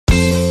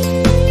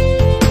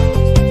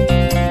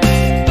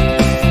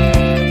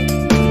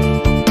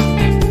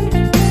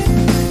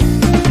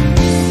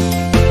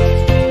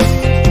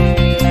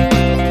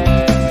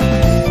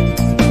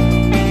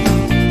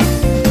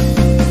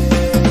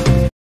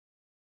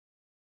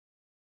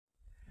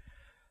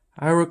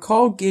I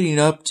recall getting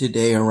up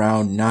today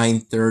around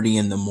 9:30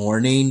 in the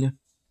morning,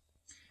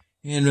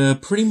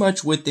 and pretty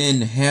much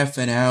within half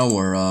an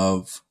hour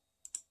of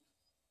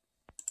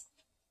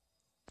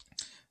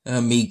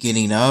me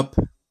getting up,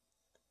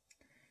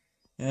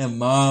 and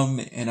Mom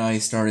and I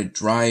started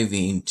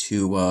driving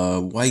to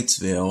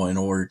Whitesville in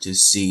order to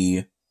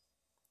see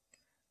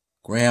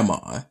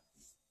Grandma.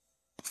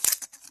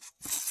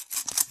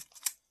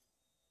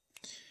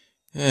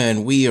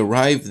 And we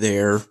arrived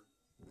there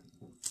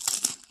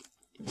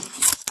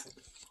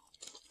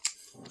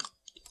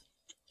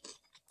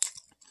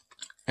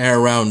at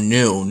around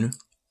noon.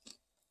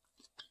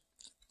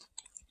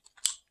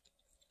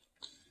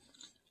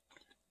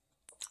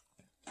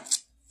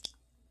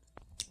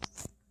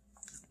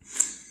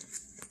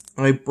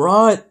 I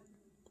brought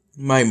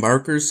my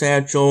marker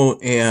satchel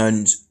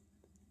and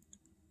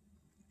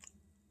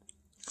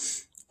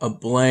a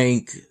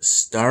blank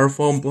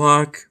styrofoam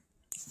block,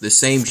 the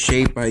same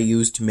shape I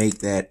used to make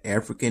that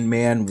African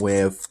man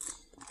with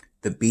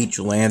the beach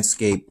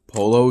landscape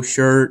polo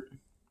shirt.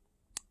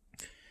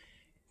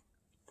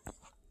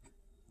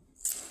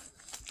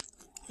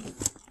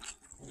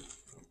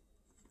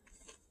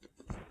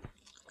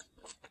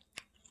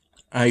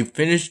 I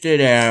finished it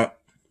at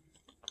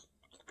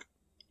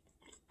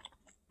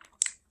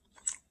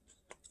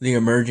the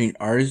Emerging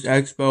Artists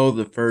Expo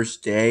the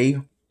first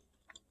day.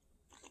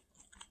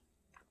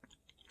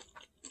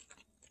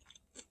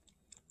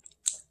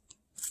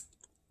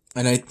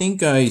 And I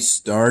think I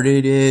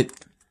started it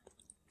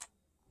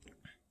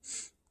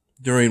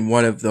during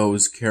one of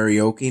those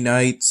karaoke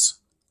nights.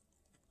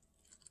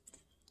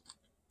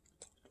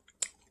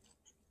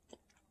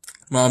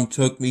 Mom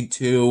took me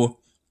to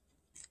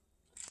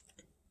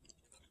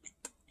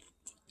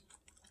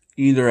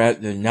either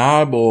at the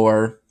Knob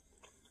or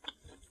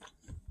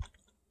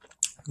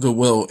the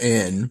Will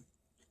Inn.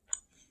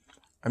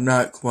 I'm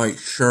not quite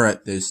sure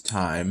at this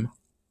time.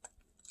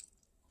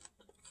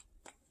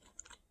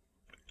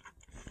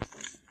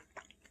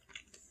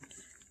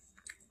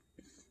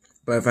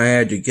 But if I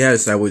had to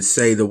guess, I would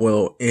say the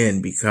Will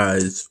Inn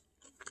because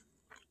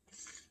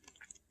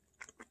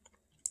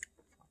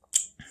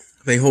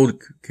they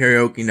hold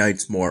karaoke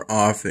nights more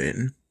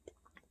often.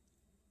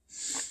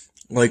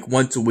 Like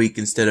once a week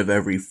instead of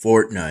every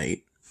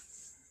fortnight.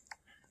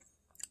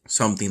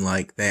 Something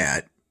like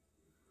that.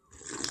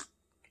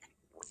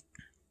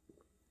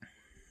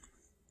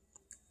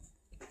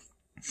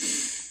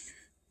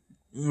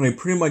 I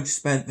pretty much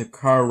spent the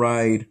car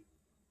ride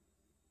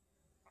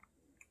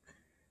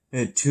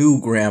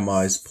to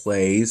Grandma's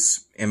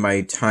place and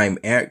my time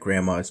at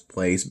Grandma's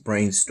place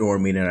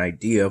brainstorming an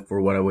idea for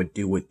what I would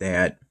do with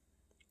that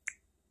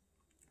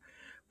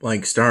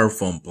blank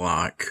styrofoam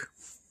block.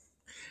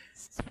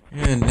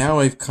 And now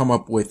I've come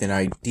up with an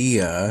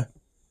idea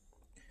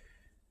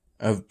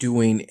of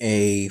doing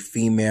a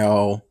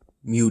female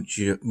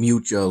Mucha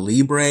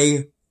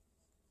Libre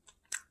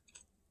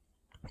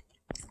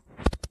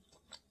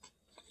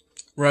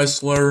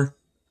wrestler.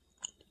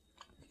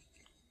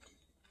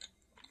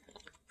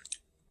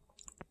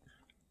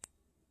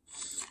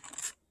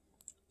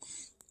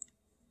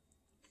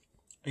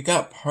 I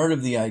got part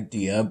of the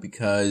idea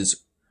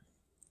because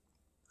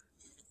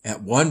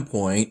at one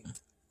point,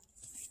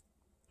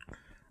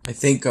 I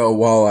think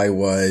while I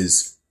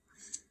was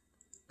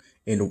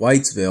in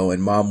Whitesville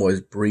and Mom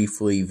was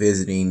briefly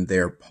visiting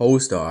their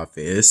post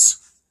office,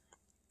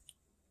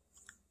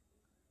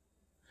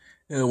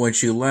 and when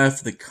she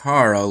left the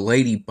car, a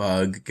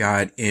ladybug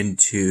got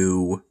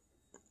into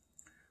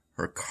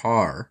her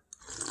car.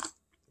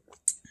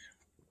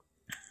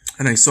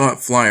 And I saw it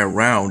fly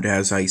around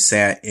as I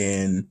sat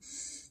in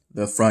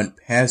the front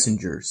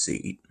passenger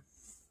seat.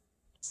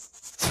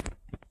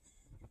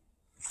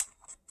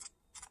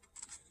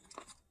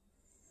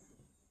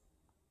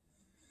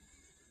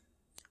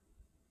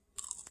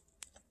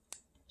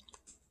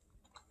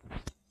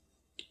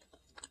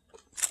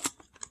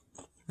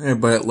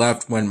 But it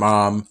left when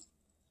Mom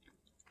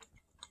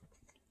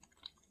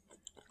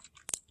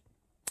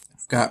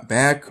got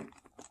back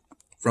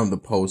from the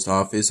post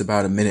office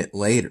about a minute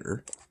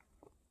later.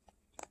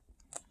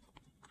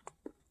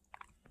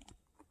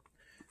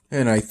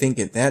 And I think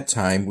at that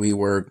time we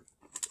were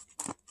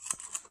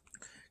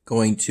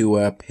going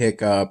to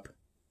pick up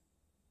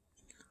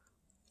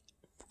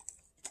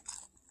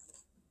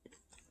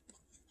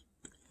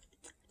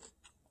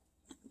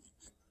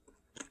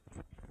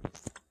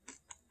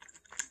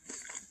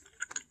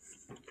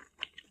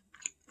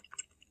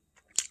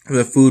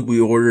the food we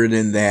ordered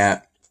in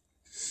that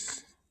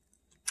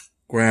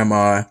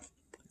Grandma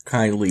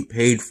kindly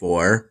paid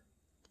for.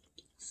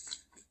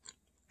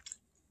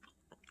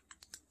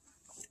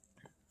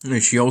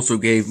 And she also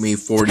gave me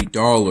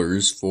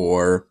 $40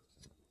 for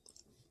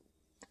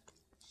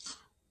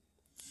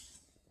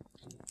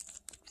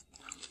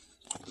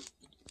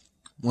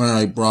when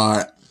I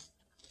brought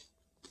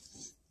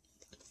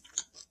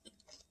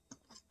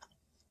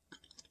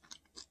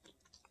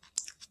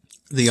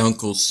the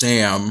Uncle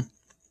Sam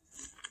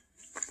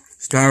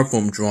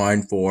styrofoam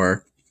drawing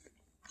for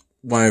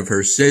one of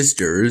her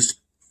sisters.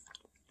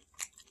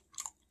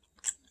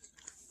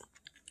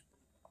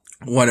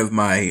 one of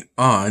my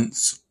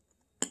aunts.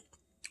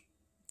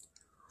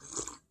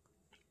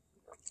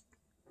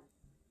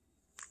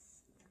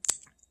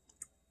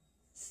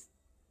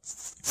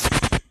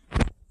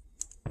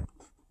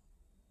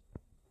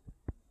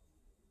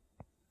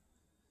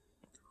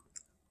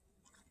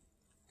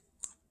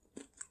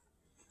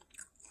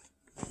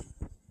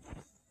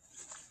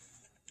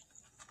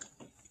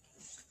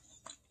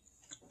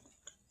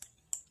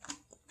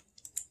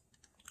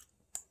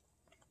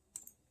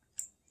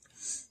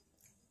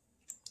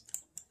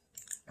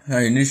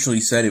 I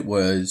initially said it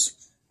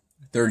was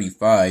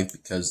 $35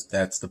 because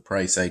that's the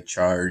price I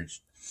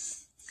charged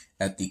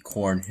at the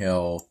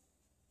Cornhill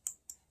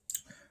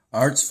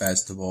Arts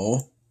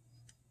Festival.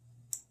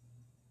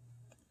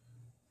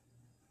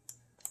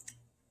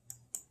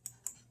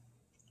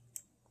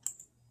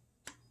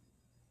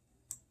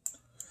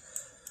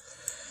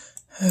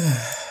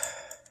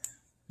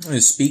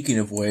 Speaking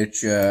of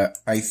which,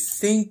 I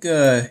think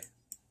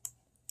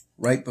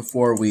right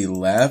before we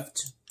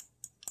left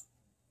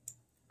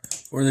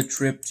for the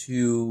trip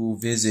to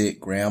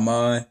visit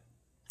Grandma,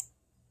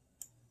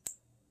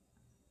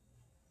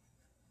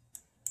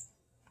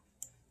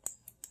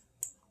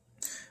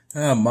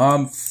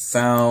 Mom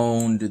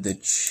found the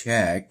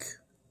check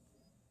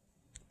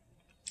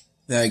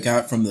that I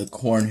got from the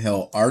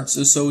Cornhill Arts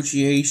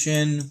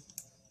Association,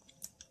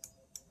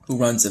 who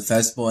runs the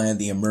festival and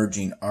the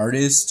Emerging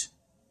Artist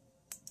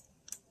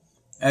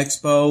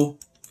Expo.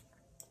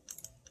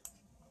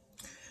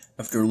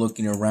 After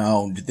looking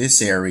around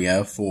this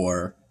area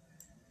for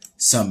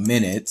some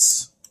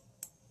minutes,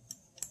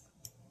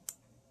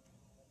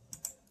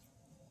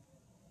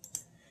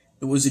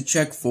 it was a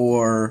check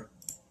for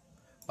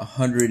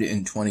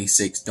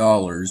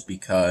 $126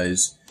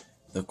 because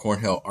the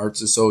Cornhill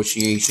Arts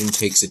Association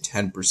takes a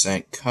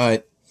 10%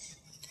 cut,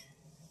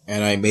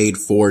 and I made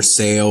 4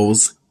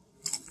 sales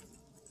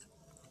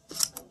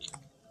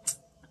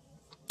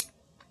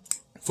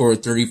for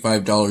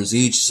 $35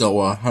 each, so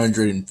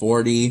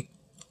 $140.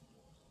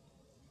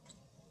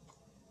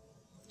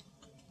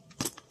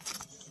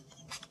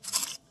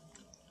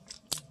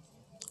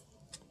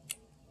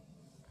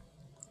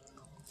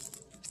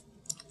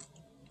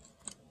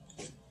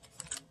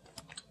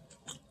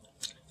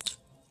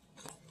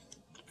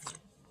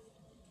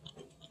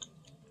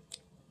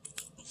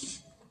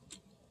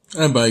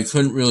 But I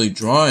couldn't really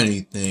draw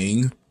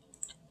anything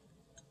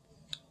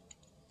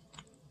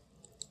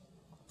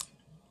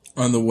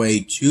on the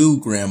way to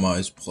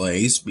Grandma's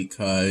place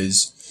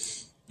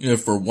because,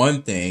 for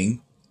one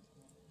thing,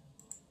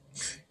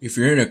 if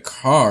you're in a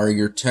car,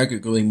 you're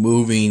technically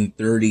moving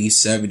 30,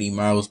 70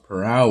 miles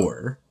per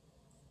hour.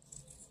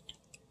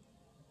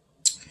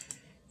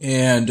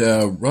 And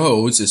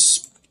roads,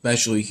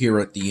 especially here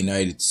at the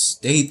United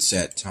States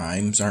at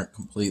times, aren't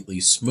completely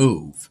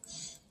smooth.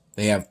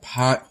 They have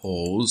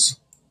potholes.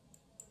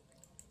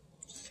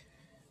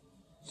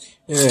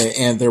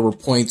 And there were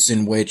points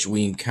in which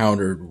we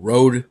encountered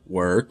road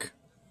work.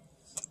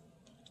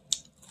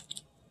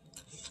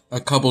 A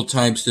couple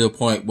times to the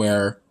point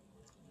where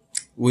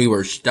we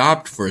were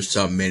stopped for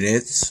some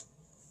minutes.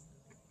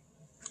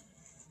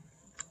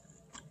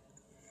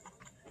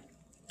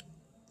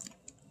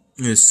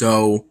 And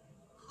so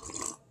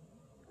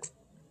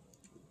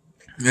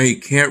you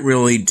can't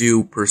really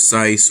do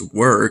precise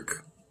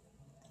work,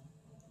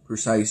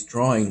 precise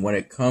drawing when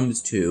it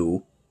comes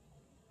to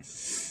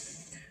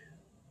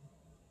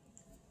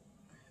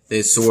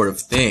this sort of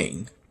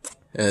thing.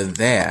 And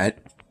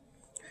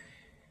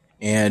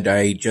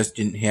I just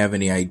didn't have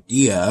any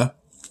idea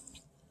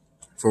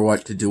for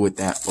what to do with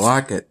that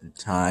block at the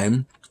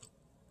time.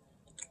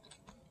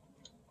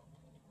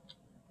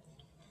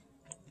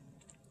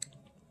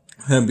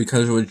 And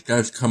because it was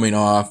just coming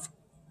off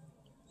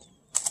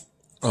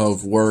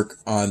of work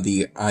on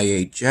the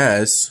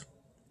IHS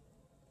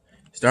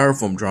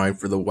styrofoam drawing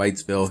for the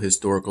Whitesville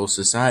Historical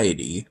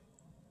Society.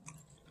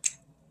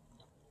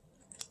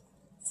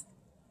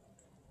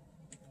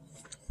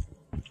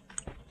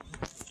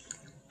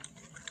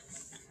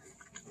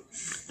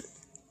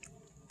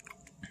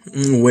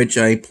 Which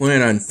I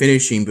plan on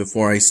finishing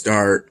before I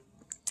start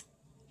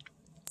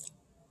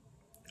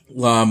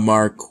La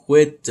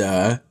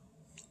Marquita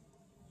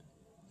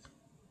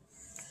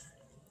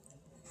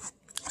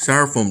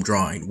styrofoam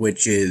drawing,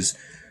 which is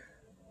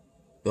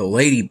the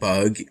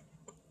ladybug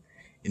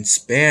in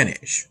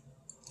Spanish.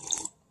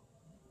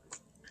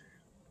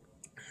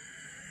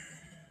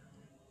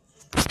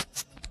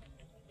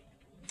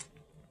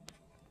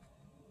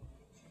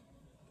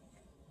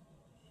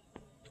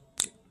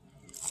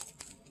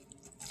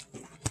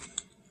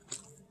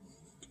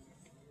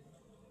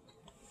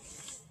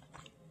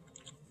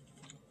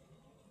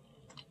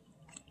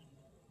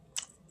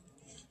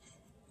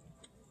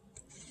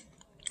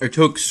 I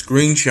took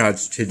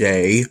screenshots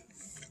today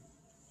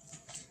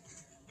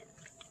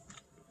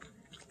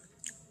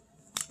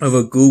of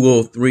a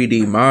Google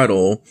 3D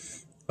model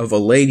of a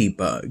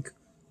ladybug.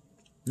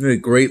 I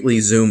greatly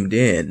zoomed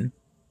in.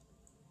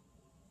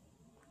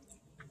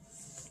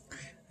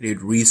 I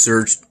did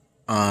research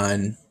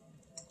on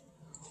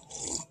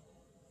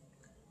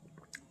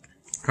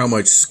how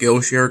much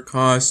Skillshare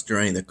costs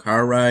during the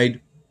car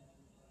ride.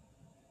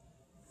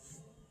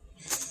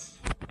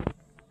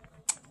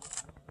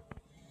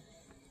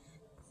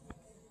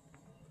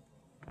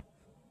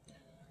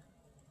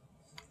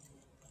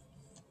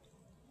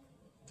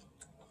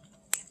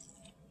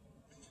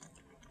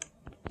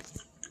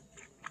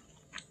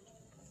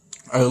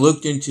 I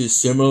looked into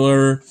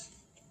similar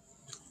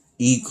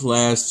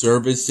E-Class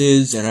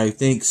services, and I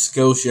think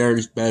Skillshare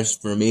is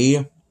best for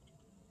me.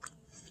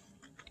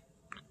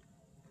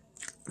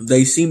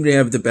 They seem to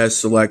have the best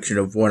selection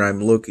of what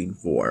I'm looking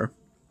for.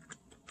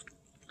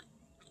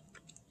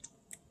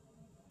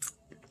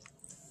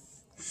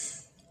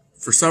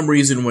 For some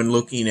reason, when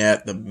looking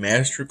at the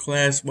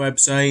Masterclass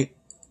website,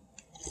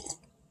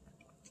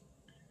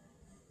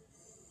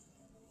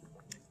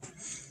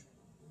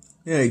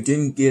 I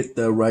didn't get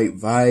the right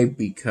vibe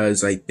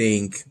because I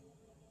think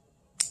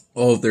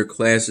all of their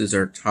classes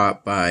are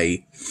taught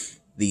by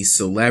these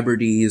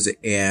celebrities,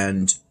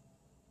 and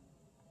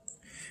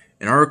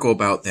an article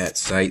about that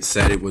site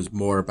said it was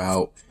more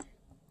about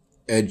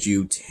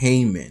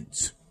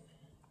edutainment,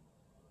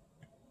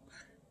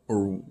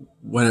 or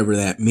whatever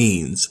that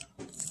means.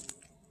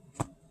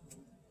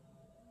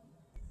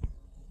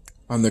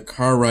 On the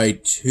car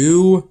ride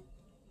to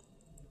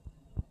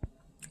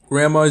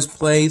Grandma's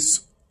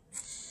place,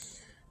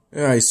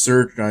 I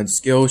searched on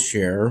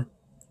Skillshare,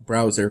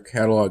 browsed their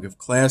catalog of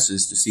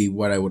classes to see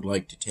what I would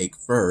like to take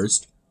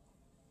first.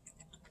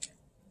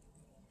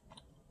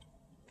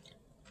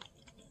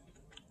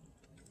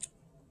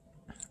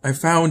 I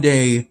found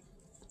a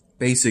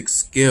basic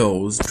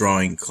skills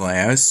drawing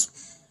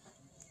class,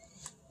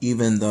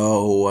 even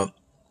though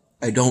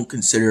I don't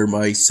consider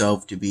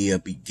myself to be a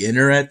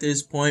beginner at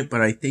this point,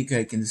 but I think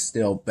I can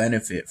still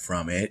benefit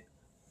from it.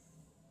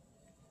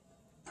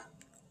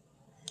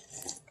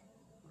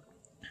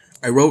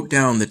 I wrote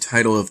down the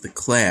title of the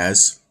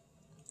class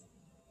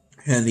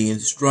and the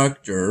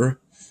instructor,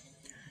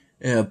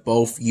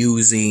 both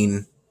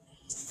using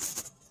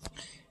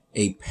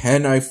a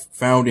pen I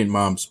found in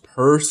Mom's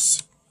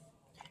purse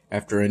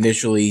after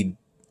initially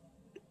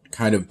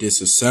kind of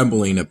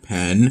disassembling a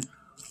pen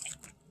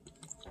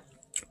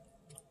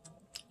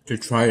to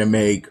try to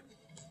make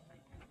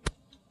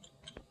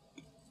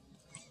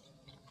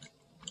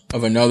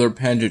of another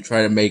pen to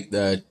try to make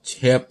the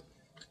tip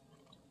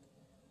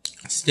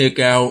stick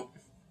out,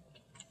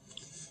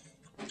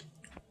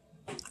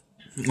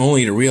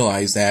 only to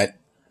realize that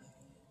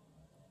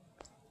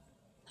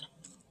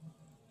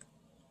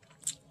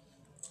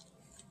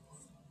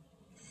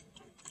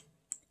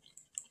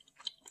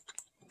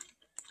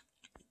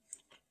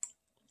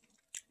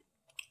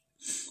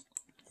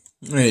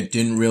it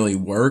didn't really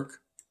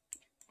work.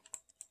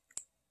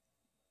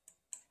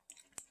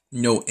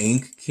 No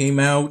ink came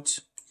out.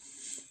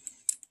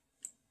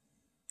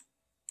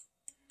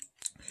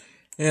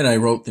 And I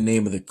wrote the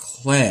name of the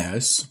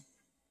class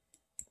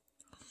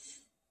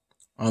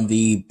on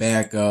the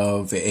back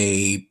of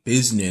a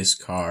business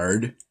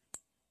card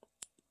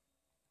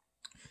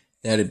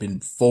that had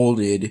been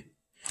folded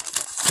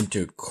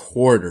into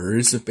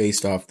quarters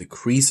based off the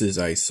creases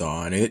I saw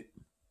on it.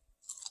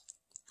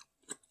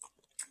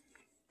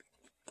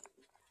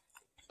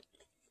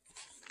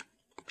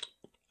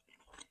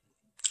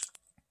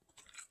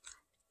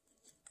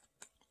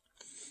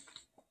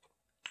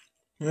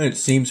 It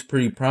seems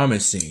pretty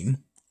promising.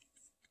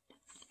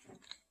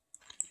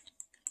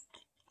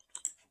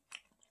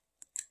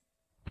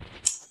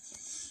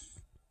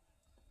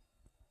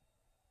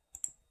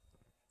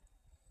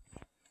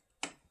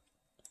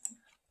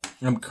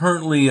 I'm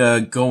currently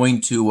going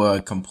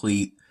to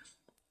complete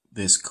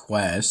this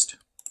quest,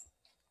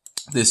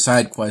 this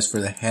side quest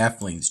for the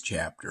Halflings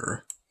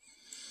chapter.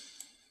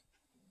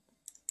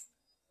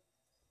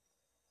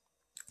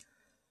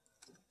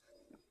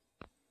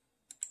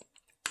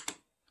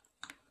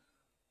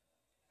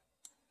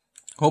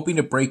 Hoping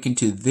to break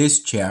into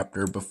this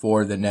chapter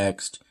before the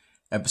next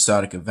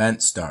episodic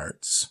event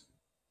starts.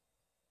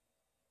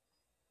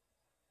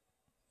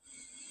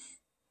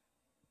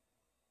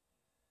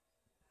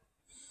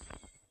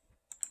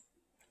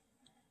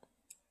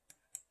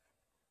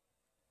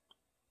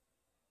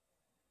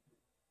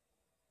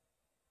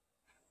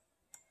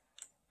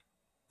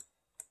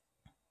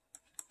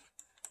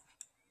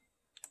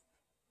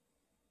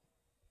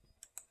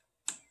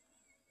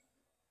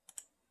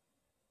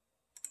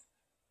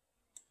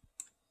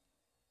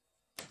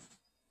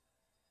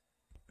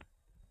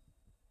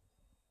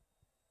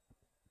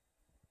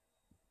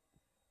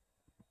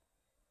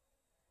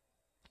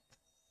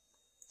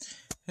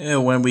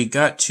 And when we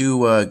got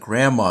to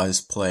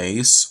Grandma's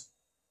place,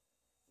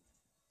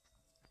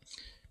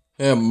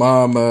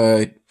 Mom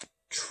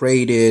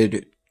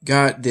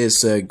got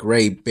this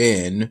gray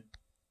bin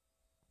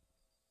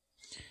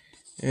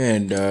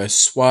and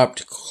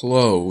swapped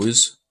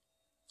clothes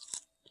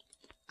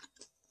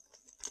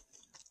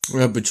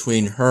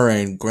between her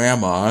and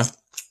Grandma,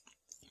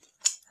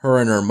 her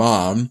and her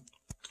mom.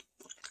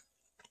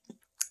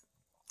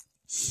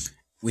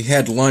 We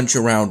had lunch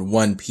around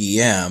 1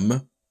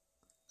 p.m.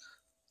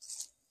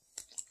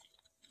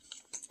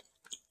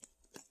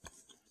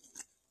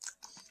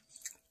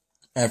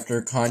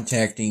 after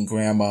contacting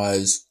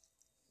Grandma's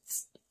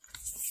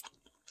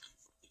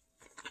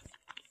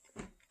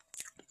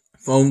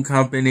phone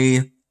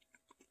company,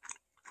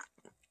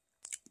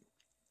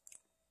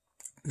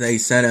 they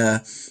sent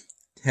a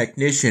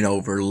technician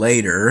over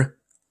later.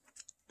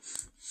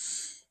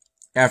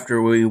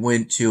 After we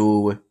went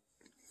to,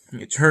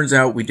 it turns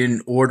out we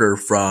didn't order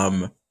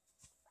from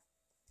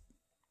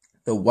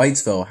the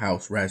Whitesville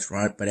House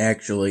restaurant, but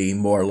actually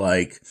more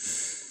like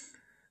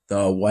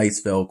the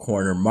Whitesville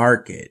Corner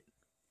Market.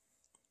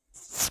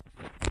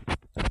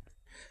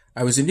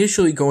 I was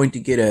initially going to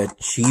get a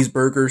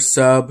cheeseburger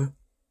sub,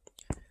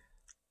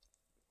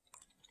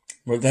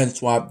 but then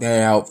swapped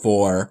that out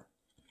for,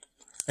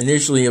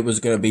 initially it was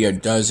going to be a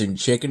dozen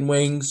chicken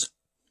wings.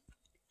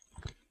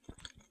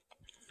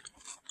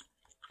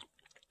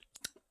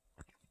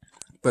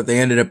 But they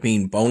ended up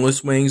being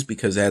boneless wings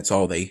because that's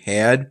all they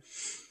had.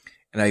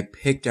 And I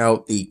picked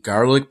out the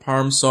garlic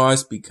parm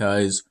sauce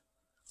because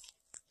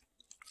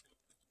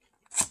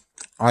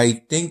I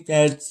think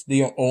that's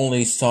the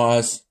only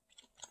sauce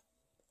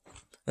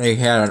they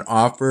had on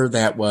offer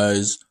that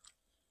was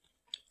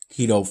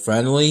keto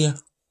friendly.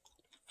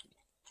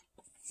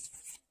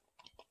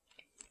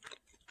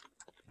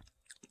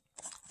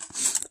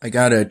 I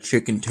got a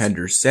chicken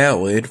tender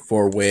salad,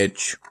 for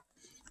which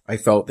I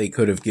felt they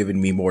could have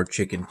given me more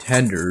chicken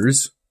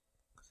tenders,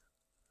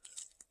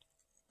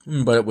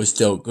 but it was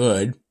still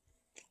good.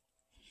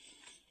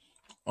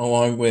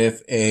 Along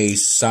with a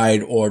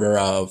side order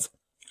of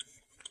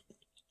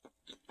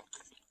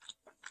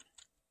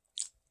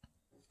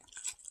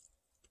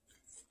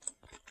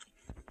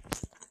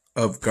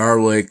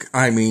garlic,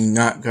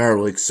 not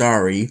garlic,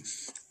 sorry,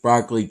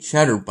 broccoli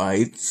cheddar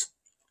bites.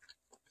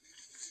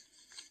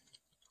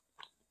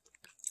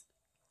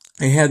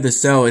 I had the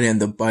salad and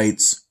the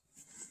bites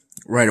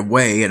right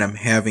away, and I'm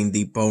having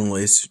the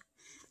boneless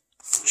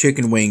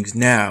chicken wings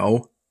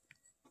now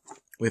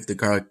with the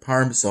garlic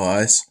parm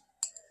sauce.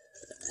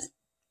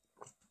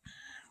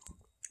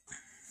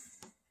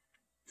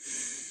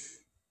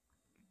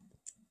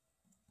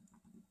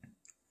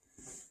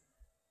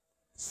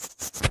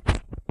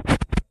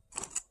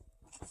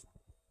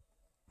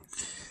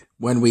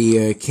 When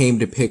we came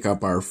to pick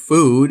up our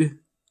food,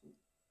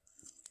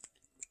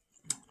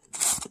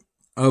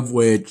 of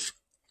which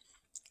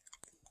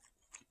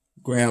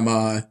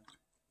Grandma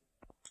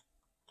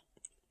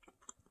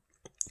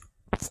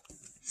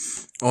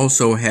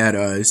also had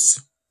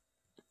us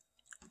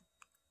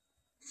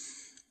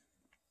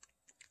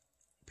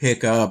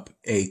pick up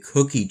a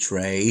cookie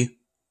tray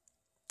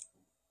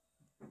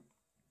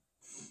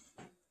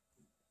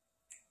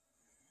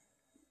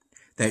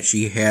that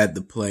she had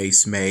the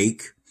place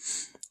make,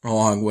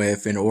 along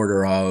with an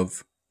order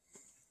of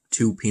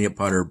 2 peanut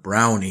butter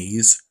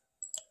brownies,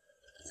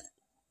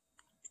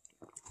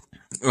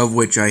 of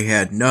which I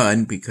had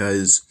none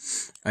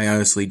because I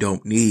honestly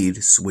don't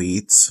need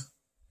sweets.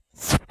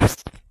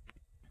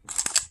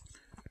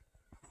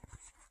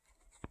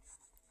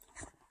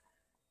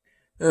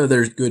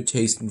 There's good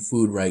tasting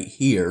food right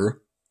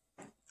here.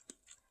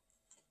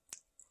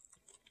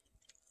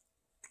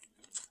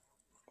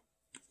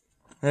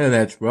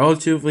 That's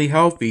relatively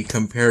healthy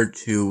compared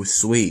to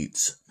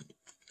sweets.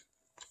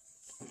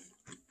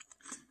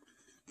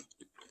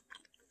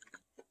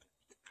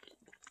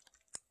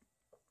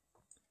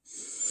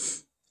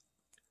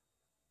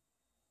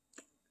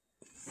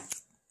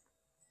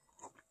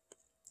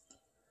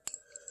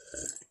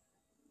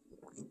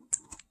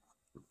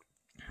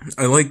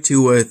 I like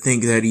to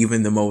think that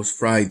even the most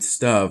fried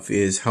stuff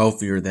is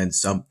healthier than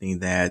something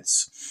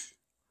that's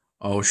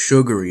all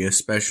sugary,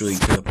 especially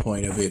to the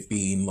point of it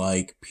being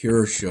like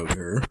pure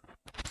sugar.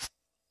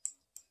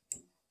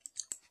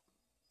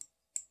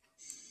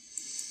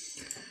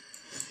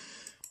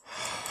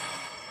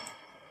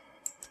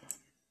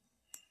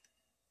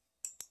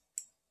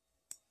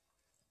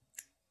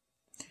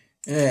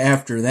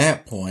 After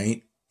that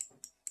point,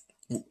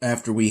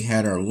 after we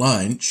had our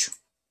lunch,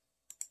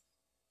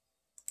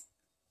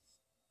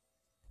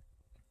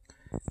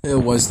 it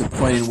was the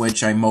point in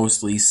which I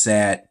mostly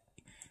sat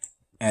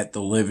at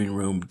the living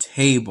room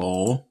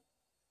table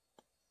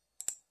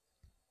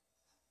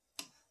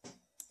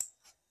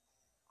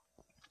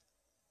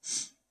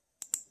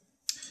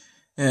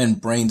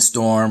and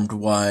brainstormed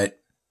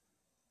what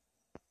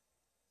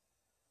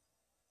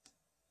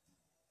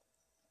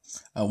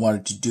I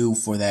wanted to do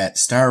for that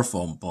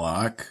styrofoam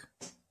block.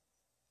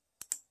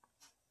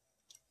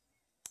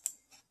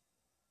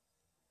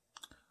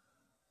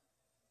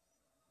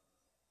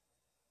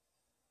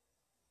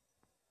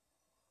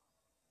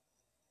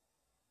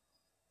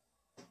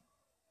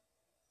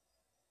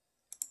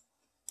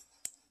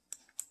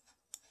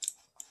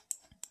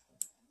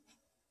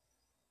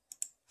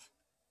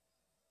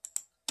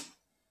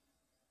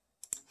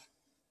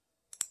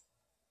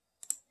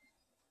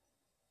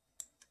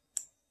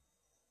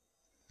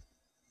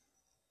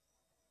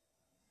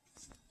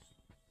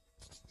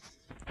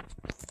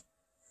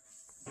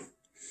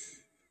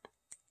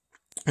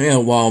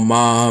 And while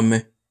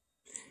Mom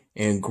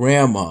and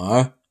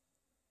Grandma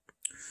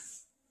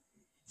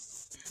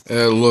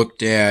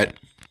looked at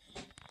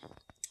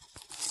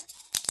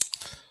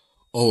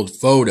old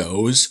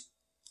photos.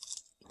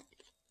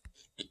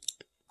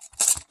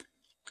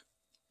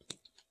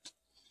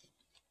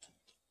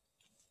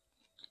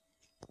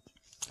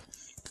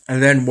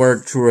 And then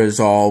worked to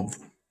resolve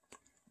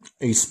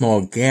a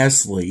small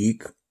gas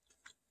leak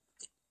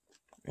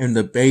in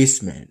the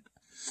basement,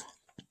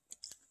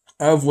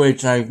 of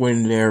which I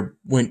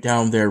went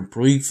down there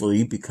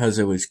briefly because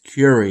I was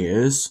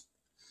curious.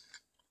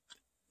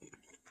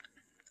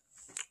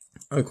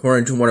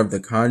 According to one of the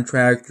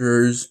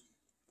contractors,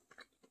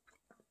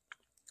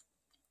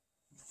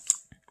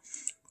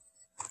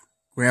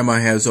 Grandma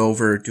has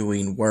over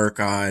doing work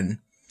on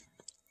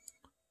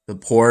the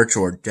porch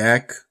or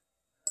deck,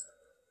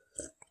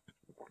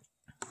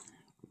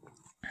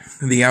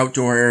 the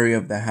outdoor area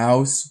of the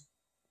house.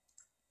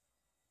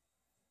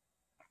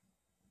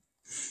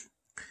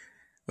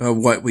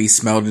 What we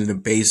smelled in the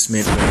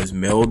basement was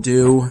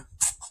mildew.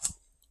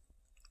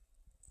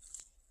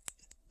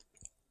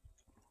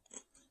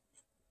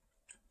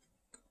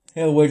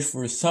 Which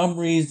for some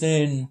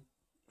reason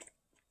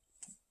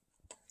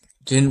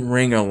didn't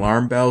ring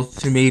alarm bells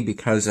to me,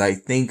 because I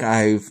think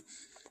I've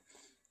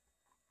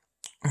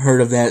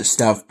heard of that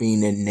stuff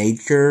being in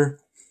nature.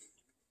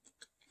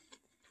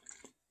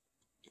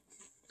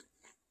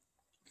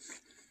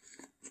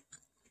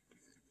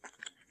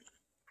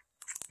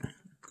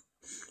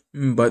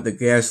 But the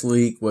gas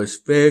leak was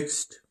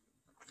fixed.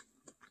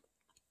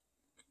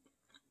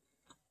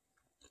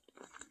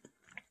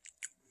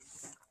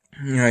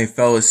 I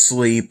fell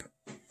asleep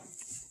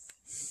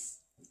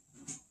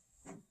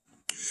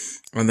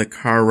on the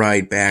car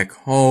ride back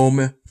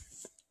home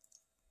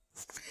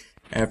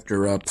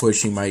after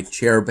pushing my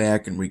chair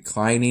back and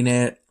reclining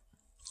it.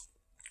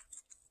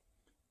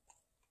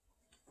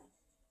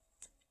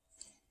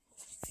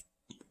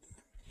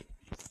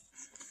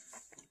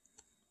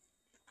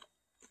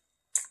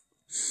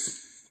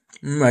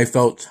 I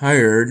felt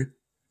tired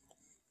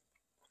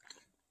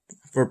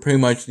for pretty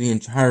much the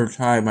entire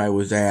time I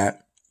was at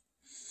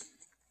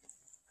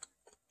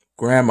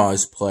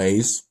Grandma's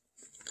place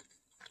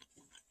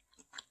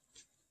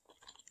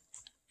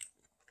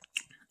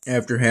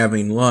after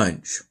having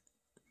lunch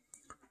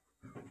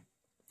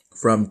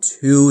from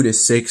 2 to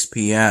 6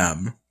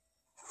 p.m.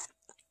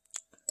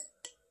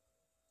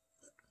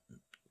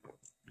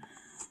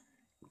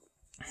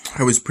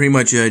 I was pretty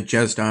much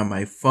just on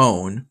my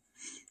phone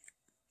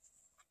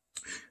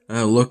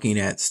looking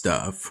at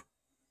stuff,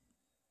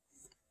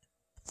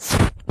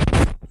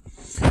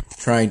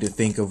 trying to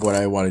think of what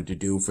I wanted to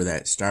do for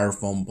that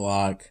styrofoam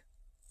block.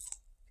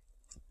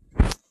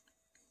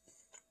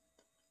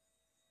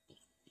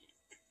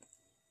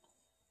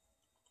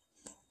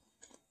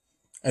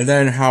 And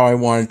then how I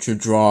wanted to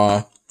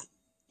draw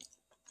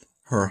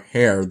her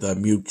hair, the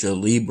Lucha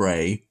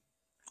Libre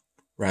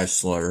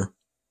wrestler.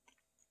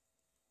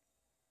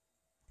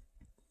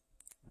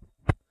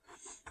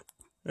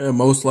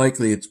 Most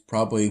likely it's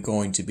probably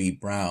going to be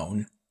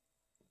brown.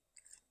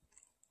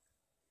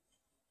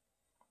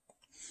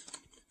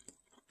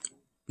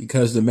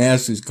 Because the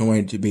mask is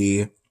going to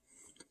be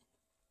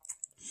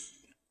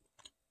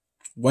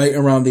white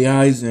around the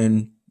eyes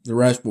and the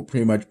rest will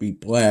pretty much be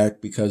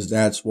black, because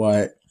that's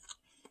what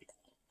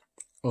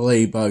a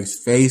ladybug's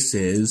face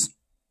is,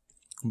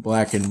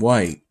 black and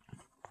white.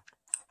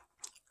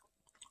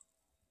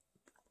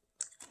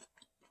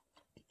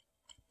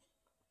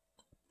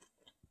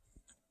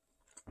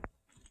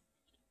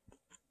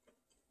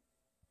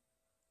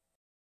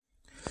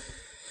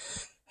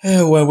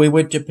 When we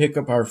went to pick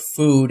up our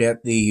food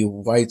at the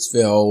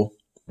Whitesville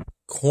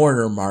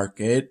corner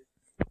market,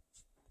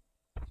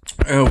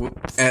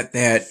 at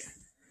that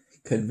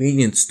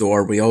convenience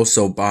store, we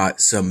also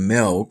bought some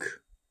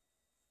milk.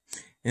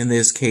 In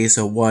this case,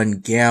 a 1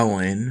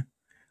 gallon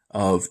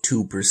of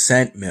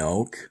 2%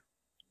 milk.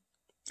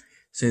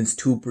 Since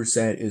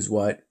 2% is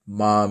what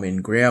Mom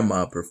and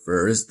Grandma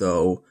prefers,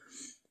 though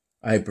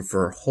I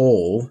prefer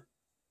whole.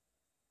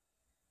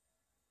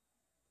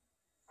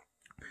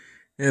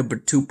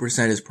 But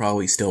 2% is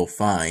probably still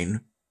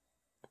fine.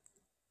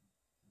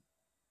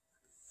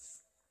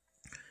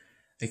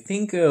 I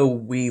think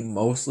we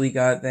mostly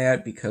got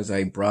that because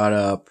I brought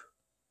up,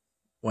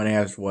 when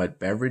asked what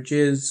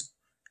beverages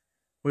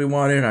we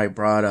wanted, I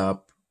brought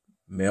up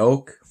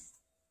milk.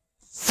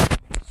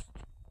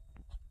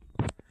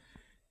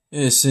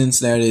 Since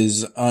that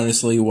is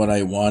honestly what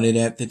I wanted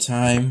at the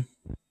time.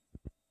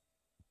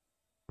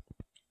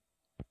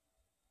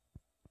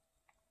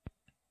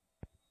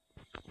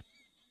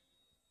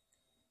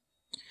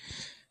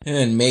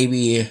 And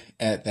maybe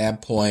at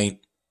that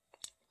point,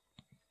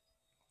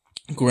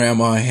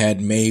 Grandma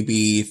had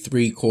maybe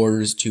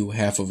 3/4 to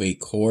half of a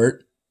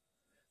quart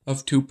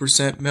of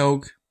 2%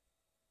 milk.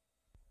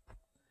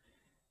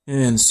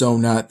 And so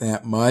not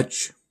that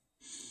much.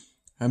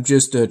 I'm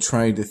just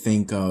trying to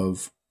think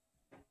of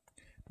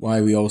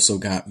why we also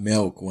got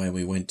milk when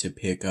we went to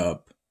pick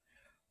up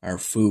our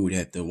food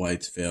at the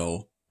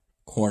Whitesville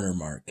corner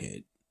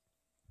market.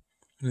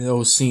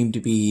 Those seem to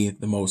be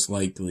the most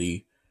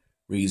likely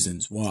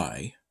reasons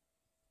why.